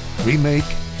 restore, remake,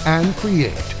 and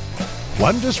create.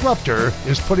 One disruptor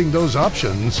is putting those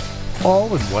options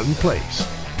all in one place.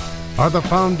 Are the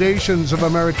foundations of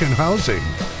American housing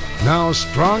now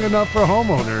strong enough for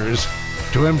homeowners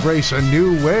to embrace a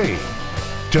new way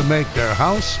to make their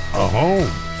house a home?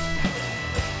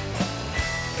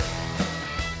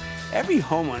 Every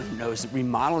homeowner knows that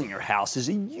remodeling your house is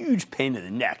a huge pain in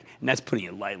the neck, and that's putting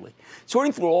it lightly.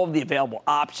 Sorting through all of the available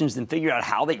options and figuring out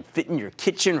how they fit in your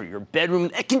kitchen or your bedroom,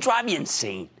 it can drive you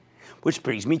insane. Which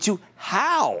brings me to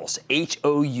Houzz,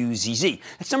 H-O-U-Z-Z.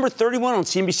 That's number 31 on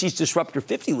CNBC's Disruptor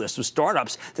 50 list of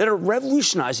startups that are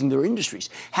revolutionizing their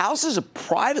industries. Houzz is a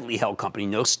privately held company,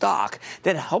 no stock,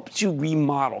 that helps you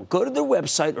remodel. Go to their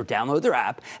website or download their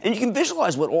app, and you can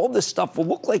visualize what all this stuff will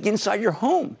look like inside your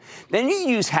home. Then you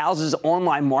use Houzz's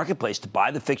online marketplace to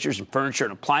buy the fixtures and furniture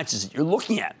and appliances that you're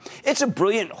looking at. It's a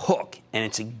brilliant hook, and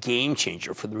it's a game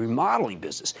changer for the remodeling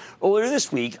business. Earlier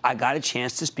this week, I got a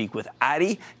chance to speak with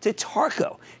Adi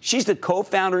Tatarko. She's the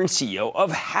co-founder and CEO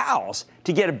of Houzz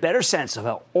to get a better sense of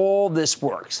how all this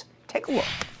works. Take a look.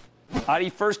 Adi,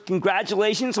 first,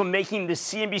 congratulations on making the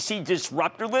CNBC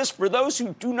Disruptor list. For those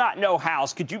who do not know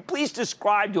Houzz, could you please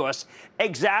describe to us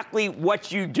exactly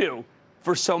what you do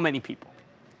for so many people?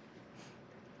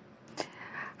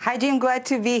 Hi, Jim. Glad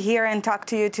to be here and talk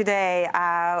to you today.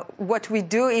 What we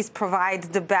do is provide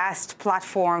the best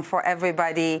platform for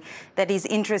everybody that is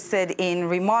interested in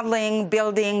remodeling,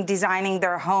 building, designing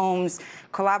their homes,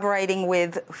 collaborating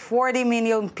with 40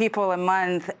 million people a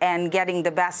month, and getting the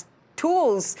best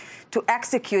tools to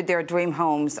execute their dream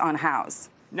homes on Houzz.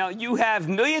 Now, you have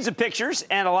millions of pictures,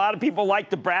 and a lot of people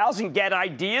like to browse and get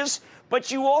ideas,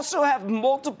 but you also have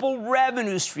multiple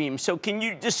revenue streams. So can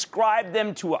you describe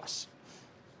them to us?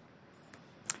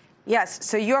 Yes,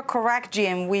 so you're correct,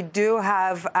 Jim. We do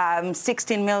have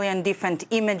 16 million different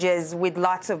images with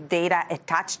lots of data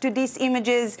attached to these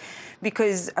images,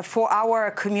 because for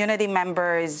our community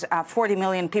members, 40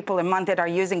 million people a month that are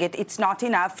using it, it's not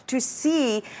enough to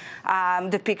see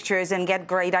the pictures and get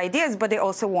great ideas, but they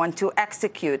also want to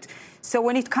execute. So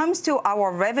when it comes to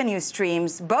our revenue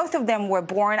streams, both of them were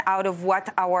born out of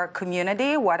what our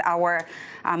community, what our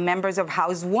members of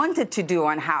Houzz wanted to do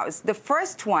on Houzz. The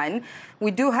first one,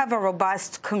 we do have a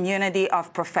robust community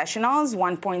of professionals,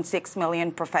 1.6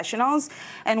 million professionals.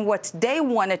 And what they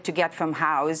wanted to get from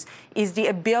Houzz is the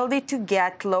ability to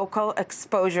get local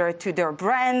exposure to their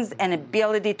brands and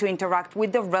ability to interact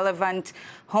with the relevant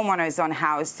homeowners on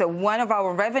Houzz. So one of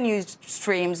our revenue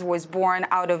streams was born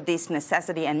out of this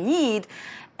necessity and need.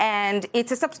 And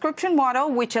it's a subscription model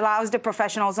which allows the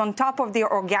professionals, on top of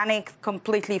their organic,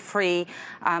 completely free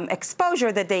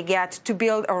exposure that they get, to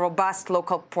build a robust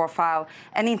local profile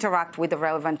and interact with the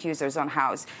relevant users on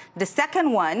Houzz. The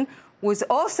second one was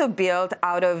also built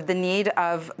out of the need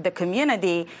of the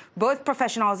community. Both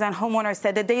professionals and homeowners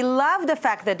said that they love the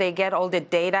fact that they get all the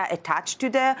data attached to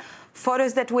the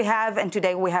photos that we have, and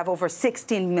today we have over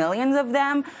 16 million of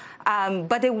them,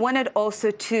 but they wanted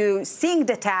also to sync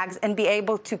the tags and be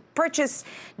able to purchase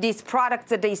these products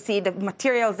that they see, the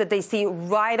materials that they see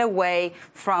right away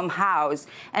from Houzz.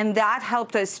 And that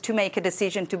helped us to make a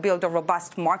decision to build a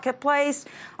robust marketplace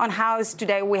on Houzz.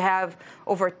 Today we have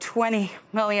over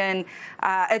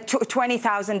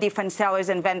 20,000 different sellers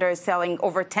and vendors selling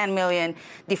over 10 million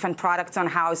different products on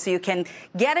Houzz. So you can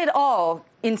get it all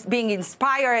in being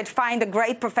inspired, find the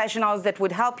great professionals that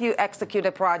would help you execute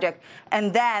a project,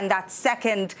 and then that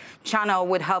second channel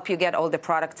would help you get all the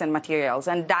products and materials.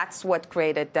 And that's what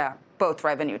created both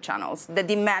revenue channels, the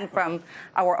demand from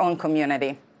our own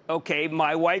community. Okay,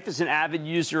 my wife is an avid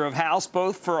user of Houzz,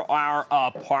 both for our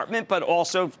apartment, but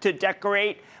also to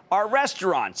decorate our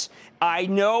restaurants. I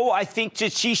think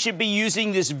that she should be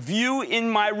using this View in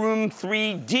My Room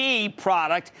 3D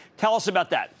product. Tell us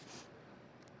about that.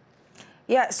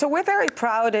 Yeah, so we're very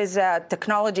proud as a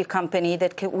technology company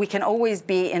that we can always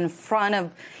be in front of,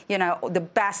 the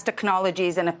best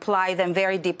technologies and apply them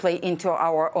very deeply into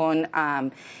our own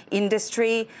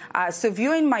industry. So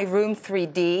View in My Room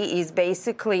 3D is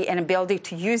basically an ability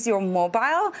to use your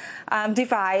mobile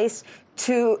device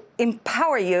to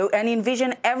empower you and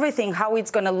envision everything, how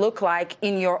it's going to look like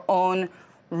in your own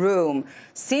room.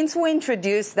 Since we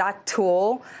introduced that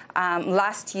tool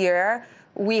last year,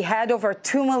 we had over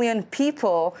 2 million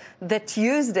people that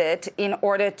used it in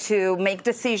order to make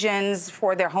decisions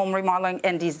for their home remodeling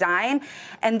and design.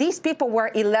 And these people were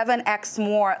 11x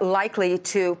more likely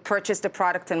to purchase the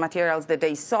product and materials that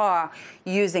they saw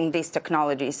using this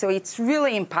technology. So it's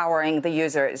really empowering the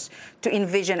users to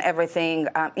envision everything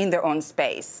in their own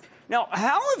space. Now,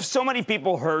 how have so many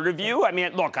people heard of you? I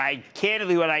mean, look,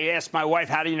 candidly, when I asked my wife,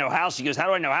 how do you know Houzz? She goes, how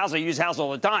do I know Houzz? I use Houzz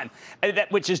all the time,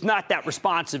 which is not that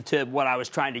responsive to what I was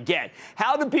trying to get.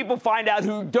 How do people find out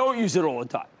who don't use it all the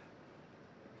time?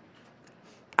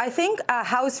 I think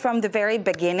Houzz from the very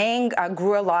beginning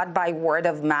grew a lot by word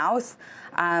of mouth.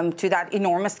 To that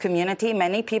enormous community.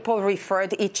 Many people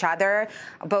referred each other.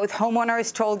 Both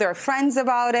homeowners told their friends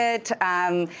about it.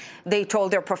 They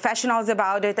told their professionals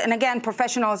about it. And again,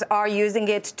 professionals are using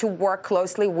it to work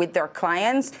closely with their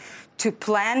clients, to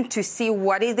plan, to see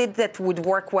what is it that would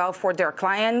work well for their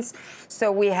clients.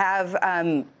 So we have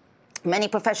many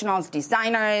professionals,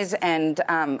 designers and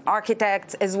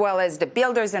architects, as well as the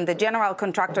builders and the general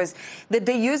contractors, that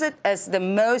they use it as the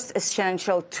most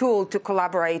essential tool to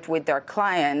collaborate with their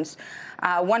clients.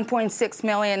 1.6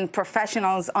 million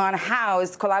professionals on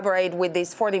Houzz collaborate with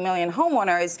these 40 million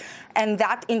homeowners, and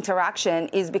that interaction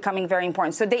is becoming very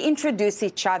important. So they introduce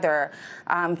each other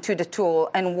to the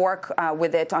tool and work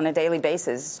with it on a daily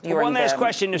basis during one last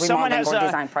question. If someone has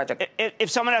design project. If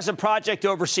someone has a project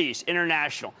overseas,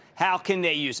 international, how can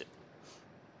they use it?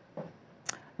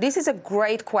 This is a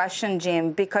great question,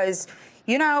 Jim, because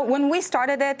when we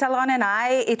started it, Alon and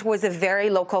I, it was a very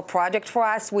local project for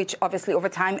us, which obviously over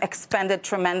time expanded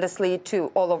tremendously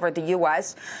to all over the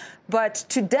U.S. But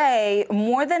today,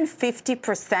 more than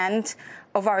 50%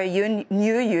 of our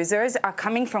new users are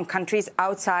coming from countries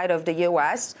outside of the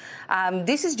U.S.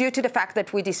 This is due to the fact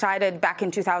that we decided back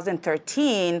in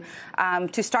 2013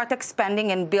 to start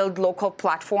expanding and build local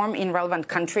platform in relevant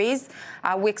countries.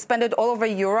 We expanded all over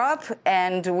Europe,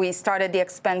 and we started the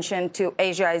expansion to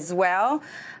Asia as well.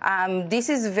 This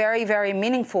is very, very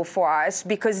meaningful for us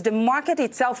because the market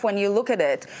itself, when you look at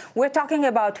it, we're talking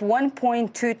about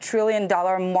 $1.2 trillion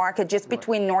market just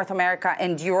between North America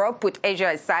and Europe, put Asia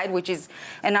aside, which is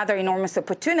another enormous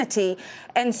opportunity.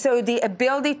 And so the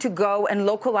ability to go and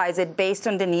localize it based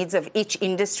on the needs of each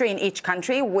industry in each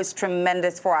country was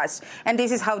tremendous for us. And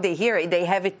this is how they hear it. They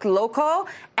have it local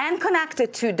and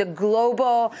connected to the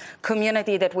global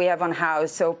community that we have on Houzz.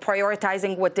 So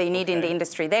prioritizing what they need in the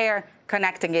industry there,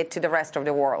 connecting it to the rest of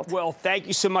the world. Well, thank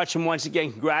you so much. And once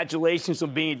again, congratulations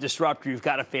on being a disruptor. You've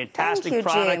got a fantastic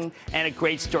product Jim. And a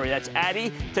great story. That's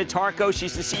Adi Tatarko.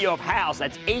 She's the CEO of Houzz.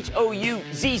 That's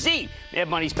Houzz. Mad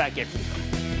Money's back in.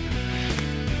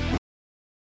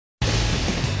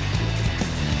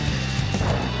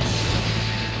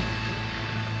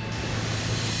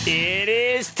 It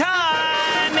is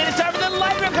time. It's time for the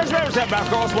lightning round. Because remember, our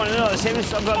girls want to know the same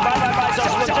stuff.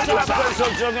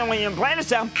 When you plan this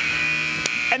down.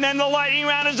 And then the lightning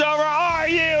round is over. Are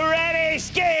you ready,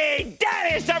 Ski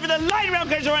Daddy? It's time for the lightning round.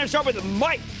 Because we're going to start with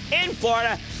Mike in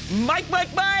Florida. Mike.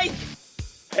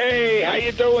 Hey, how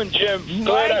you doing, Jim?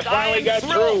 Glad I finally got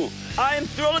through. I am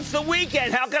thrilled. It's the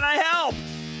weekend. How can I help?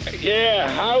 Yeah,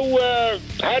 how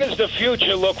does the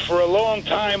future look for a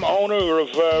longtime owner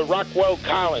of Rockwell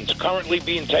Collins, currently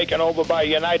being taken over by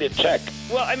United Tech?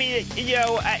 Well, I mean,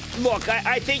 look,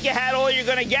 I think you had all you're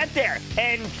going to get there.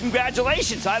 And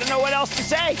congratulations. I don't know what else to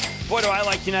say. Boy, do I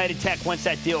like United Tech once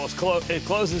that deal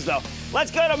closes, though.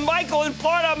 Let's go to Michael in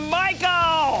Florida.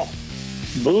 Michael!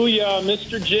 Booyah,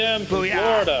 Mr. Jim from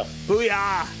Florida.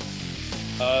 Booyah.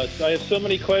 I have so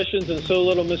many questions and so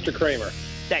little Mr. Cramer.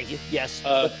 Thank you. Yes.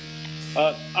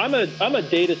 I'm a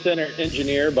data center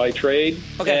engineer by trade,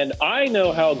 and I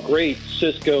know how great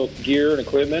Cisco gear and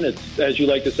equipment. It's, as you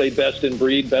like to say, best in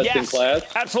breed, best in class.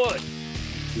 Absolutely.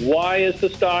 Why is the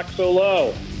stock so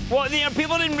low? Well,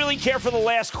 people didn't really care for the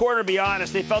last quarter, to be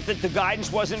honest. They felt that the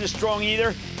guidance wasn't as strong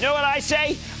either. You know what I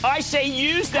say? I say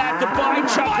use that to buy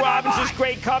Chuck Robinson's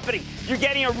great company. You're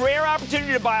getting a rare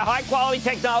opportunity to buy a high-quality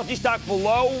technology stock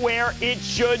below where it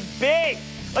should be.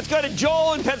 Let's go to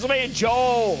Joel in Pennsylvania.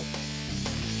 Joel.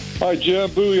 Hi, Jim.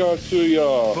 Booyah to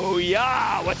ya.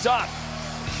 Booyah. What's up?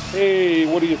 Hey,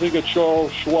 what do you think of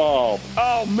Charles Schwab?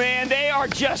 Oh, man, they are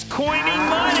just coining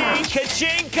money.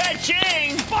 Ka-ching,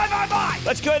 ka-ching. Bye, bye, bye.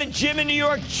 Let's go to Jim in New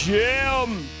York.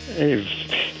 Jim. Hey,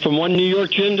 from one New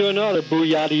York Jim to another,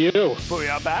 booyah to you.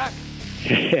 Booyah back.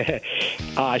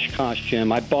 Oshkosh,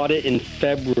 Jim. I bought it in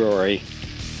February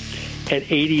at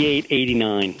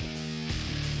 $88.89.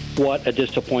 What a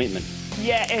disappointment.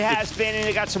 Yeah, it has been, and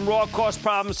it got some raw cost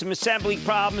problems, some assembly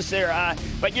problems there.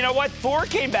 But you know what? Thor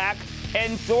came back.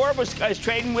 And Thor is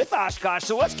trading with Oshkosh,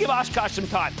 so let's give Oshkosh some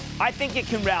time. I think it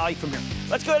can rally from here.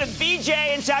 Let's go to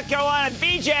BJ in South Carolina.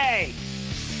 BJ!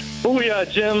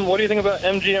 Booyah, Jim. What do you think about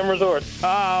MGM Resorts?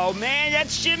 Oh, man,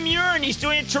 that's Jim Murin. He's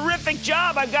doing a terrific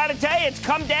job. I've got to tell you, it's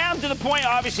come down to the point.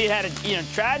 Obviously, it had a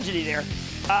tragedy there,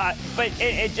 but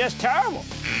it's just terrible.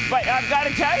 But I've got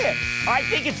to tell you, I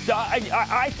think it's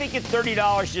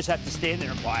 $30. Just have to stand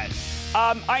there and buy it.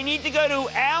 I need to go to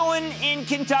Alan in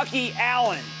Kentucky.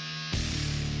 Alan.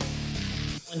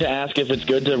 To ask if it's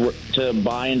good to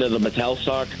buy into the Mattel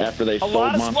stock after they sold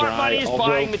Monster High. A lot of smart money is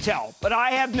buying Mattel, but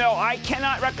I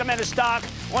cannot recommend a stock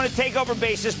on a takeover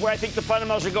basis where I think the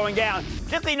fundamentals are going down.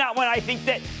 Particularly not when I think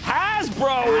that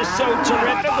Hasbro is so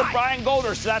terrific with Brian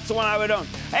Golder, so that's the one I would own.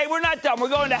 Hey, we're not done. We're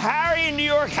going to Harry in New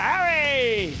York.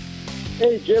 Harry!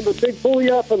 Hey, Jim, a big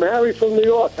booyah from Harry from New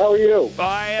York. How are you?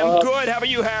 I am good. How about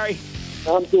you, Harry?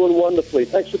 I'm doing wonderfully.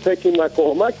 Thanks for taking my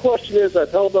call. My question is,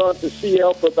 I've held on to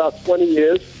CL for about 20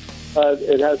 years.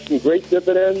 It has some great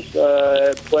dividends,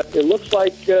 but it looks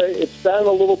like it's down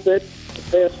a little bit the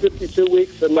past 52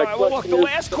 weeks. And my question the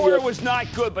last quarter was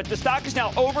not good, but the stock is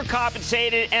now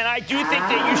overcompensated, and I do think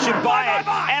that you should buy it.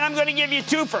 And I'm going to give you a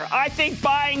twofer. I think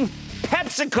buying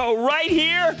PepsiCo right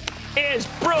here is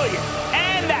brilliant.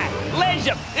 And that, ladies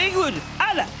and gentlemen,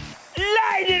 the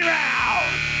lightning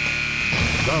round.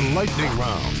 The Lightning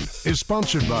Round is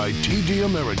sponsored by TD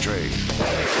Ameritrade.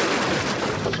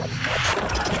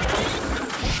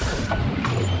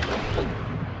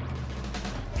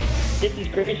 This is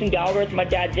Grayson Gallagher. It's my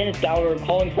dad, Dennis Gallagher,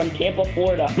 calling from Tampa,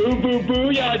 Florida. Boo, boo,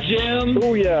 booyah, Jim.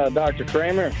 Booyah, Dr.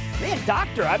 Cramer. Man,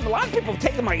 doctor, a lot of people have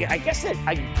taken my, I guess that,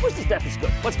 where's the stethoscope?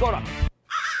 What's going on?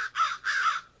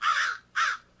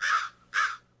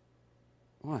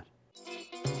 What?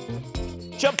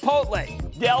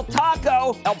 Chipotle, Del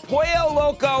Taco, El Pollo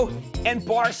Loco, and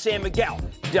Bar San Miguel.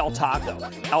 Del Taco,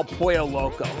 El Pollo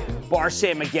Loco, Bar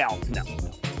San Miguel. No,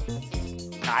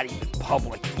 not even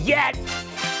public yet.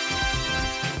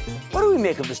 What do we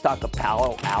make of the stock of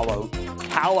Palo Alto?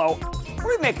 What do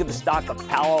we make of the stock of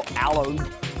Palo Alto?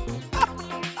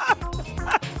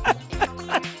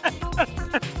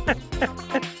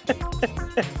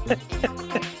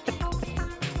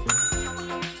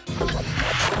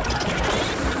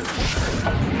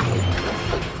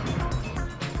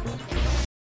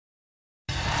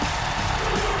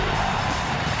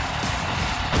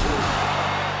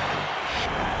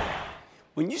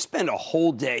 When you spend a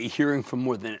whole day hearing from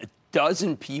more than a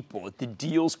dozen people at the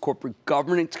Deal's Corporate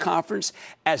Governance Conference,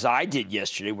 as I did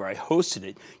yesterday where I hosted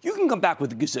it, you can come back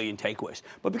with a gazillion takeaways.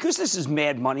 But because this is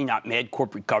mad money, not mad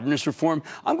corporate governance reform,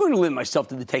 I'm going to limit myself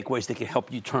to the takeaways that can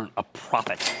help you turn a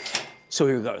profit. So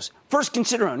here goes. First,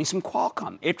 consider owning some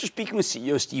Qualcomm. After speaking with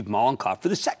CEO Steve Mollenkopf for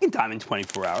the second time in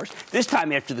 24 hours, this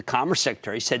time after the Commerce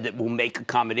Secretary said that we'll make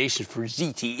accommodations for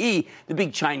ZTE, the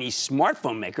big Chinese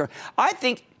smartphone maker, I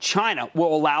think China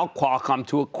will allow Qualcomm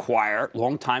to acquire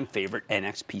longtime favorite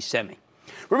NXP Semi.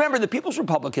 Remember, the People's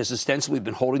Republic has ostensibly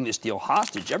been holding this deal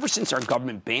hostage ever since our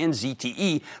government banned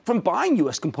ZTE from buying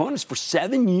U.S. components for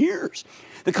 7 years.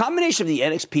 The combination of the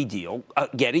NXP deal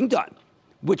getting done,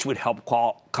 which would help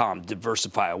Qualcomm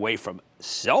diversify away from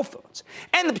cell phones,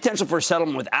 and the potential for a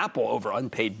settlement with Apple over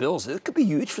unpaid bills, it could be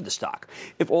huge for the stock.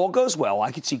 If all goes well,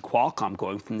 I could see Qualcomm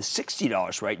going from the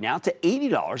 $60 right now to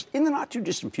 $80 in the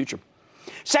not-too-distant future.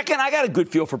 Second, I got a good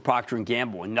feel for Procter &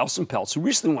 Gamble, and Nelson Peltz, who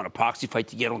recently won a proxy fight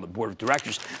to get on the board of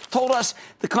directors, told us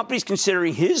the company's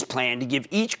considering his plan to give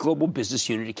each global business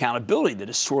unit accountability that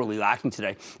is sorely lacking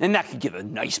today, and that could give a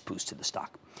nice boost to the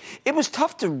stock. It was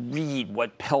tough to read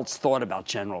what Peltz thought about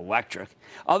General Electric,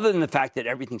 other than the fact that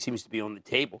everything seems to be on the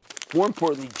table. More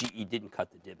importantly, GE didn't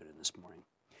cut the dividend this morning.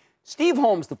 Steve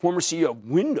Holmes, the former CEO of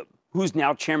Wyndham, who's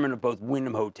now chairman of both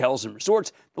Wyndham Hotels and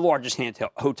Resorts, the largest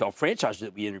hotel franchise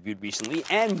that we interviewed recently,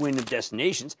 and Wyndham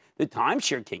Destinations, the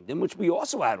timeshare kingdom, which we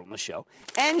also had on the show,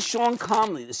 and Sean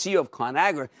Conley, the CEO of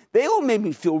ConAgra, they all made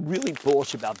me feel really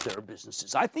bullish about their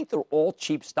businesses. I think they're all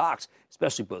cheap stocks,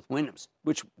 especially both Wyndham's,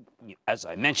 which, as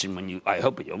I mentioned, I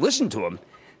hope you'll listen to them,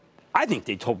 I think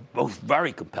they told both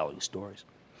very compelling stories.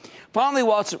 Finally,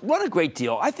 while it's run a great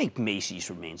deal, I think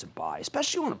Macy's remains a buy,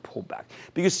 especially on a pullback,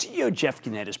 because CEO Jeff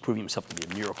Gennett is proving himself to be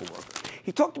a miracle worker.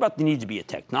 He talked about the need to be a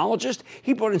technologist.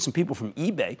 He brought in some people from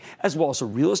eBay, as well as a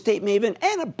real estate maven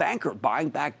and a banker buying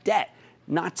back debt,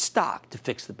 not stock, to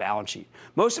fix the balance sheet.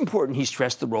 Most important, he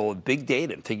stressed the role of big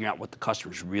data in figuring out what the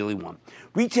customers really want.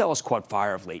 Retail has caught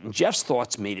fire of late, and Jeff's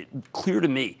thoughts made it clear to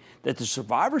me that the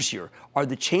survivors here are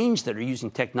the chains that are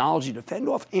using technology to fend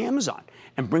off Amazon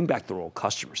and bring back their old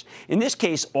customers. In this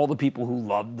case, all the people who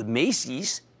loved the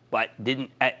Macy's, but didn't,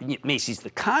 Macy's the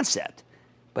concept,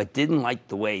 but didn't like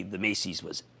the way the Macy's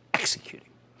was executing.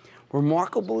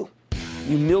 Remarkable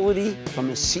humility from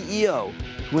a CEO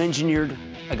who engineered,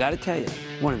 I got to tell you,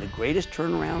 one of the greatest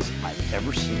turnarounds I've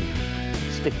ever seen.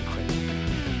 Stick with Cramer.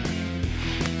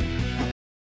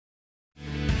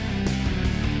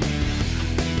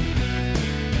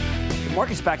 The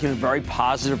market's back in a very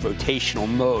positive rotational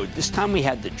mode. This time we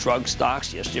had the drug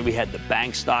stocks. Yesterday we had the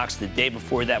bank stocks. The day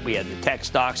before that we had the tech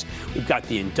stocks. We've got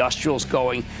the industrials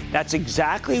going. That's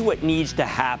exactly what needs to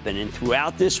happen. And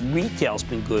throughout this, retail's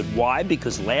been good. Why?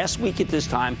 Because last week at this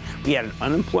time, we had an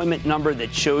unemployment number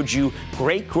that showed you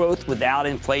great growth without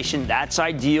inflation. That's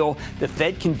ideal. The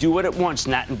Fed can do it at once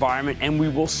in that environment, and we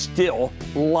will still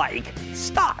like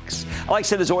stocks. Like I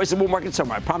said, there's always a bull market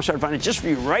somewhere. I promise I'll find it just for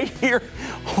you right here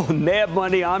on Mad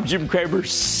Money. I'm Jim Cramer.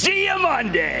 See you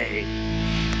Monday.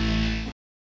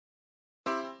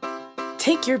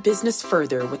 Take your business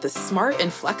further with the smart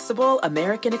and flexible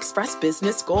American Express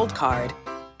Business Gold Card.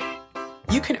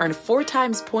 You can earn 4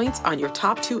 times points on your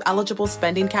top 2 eligible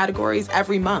spending categories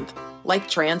every month, like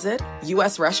transit,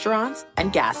 U.S. restaurants,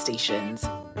 and gas stations.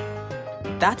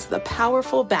 That's the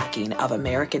powerful backing of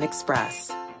American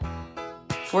Express.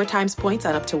 4 times points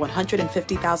on up to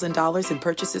 $150,000 in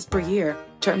purchases per year.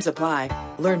 Terms apply.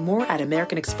 Learn more at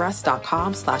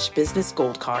americanexpress.com/business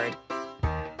gold card.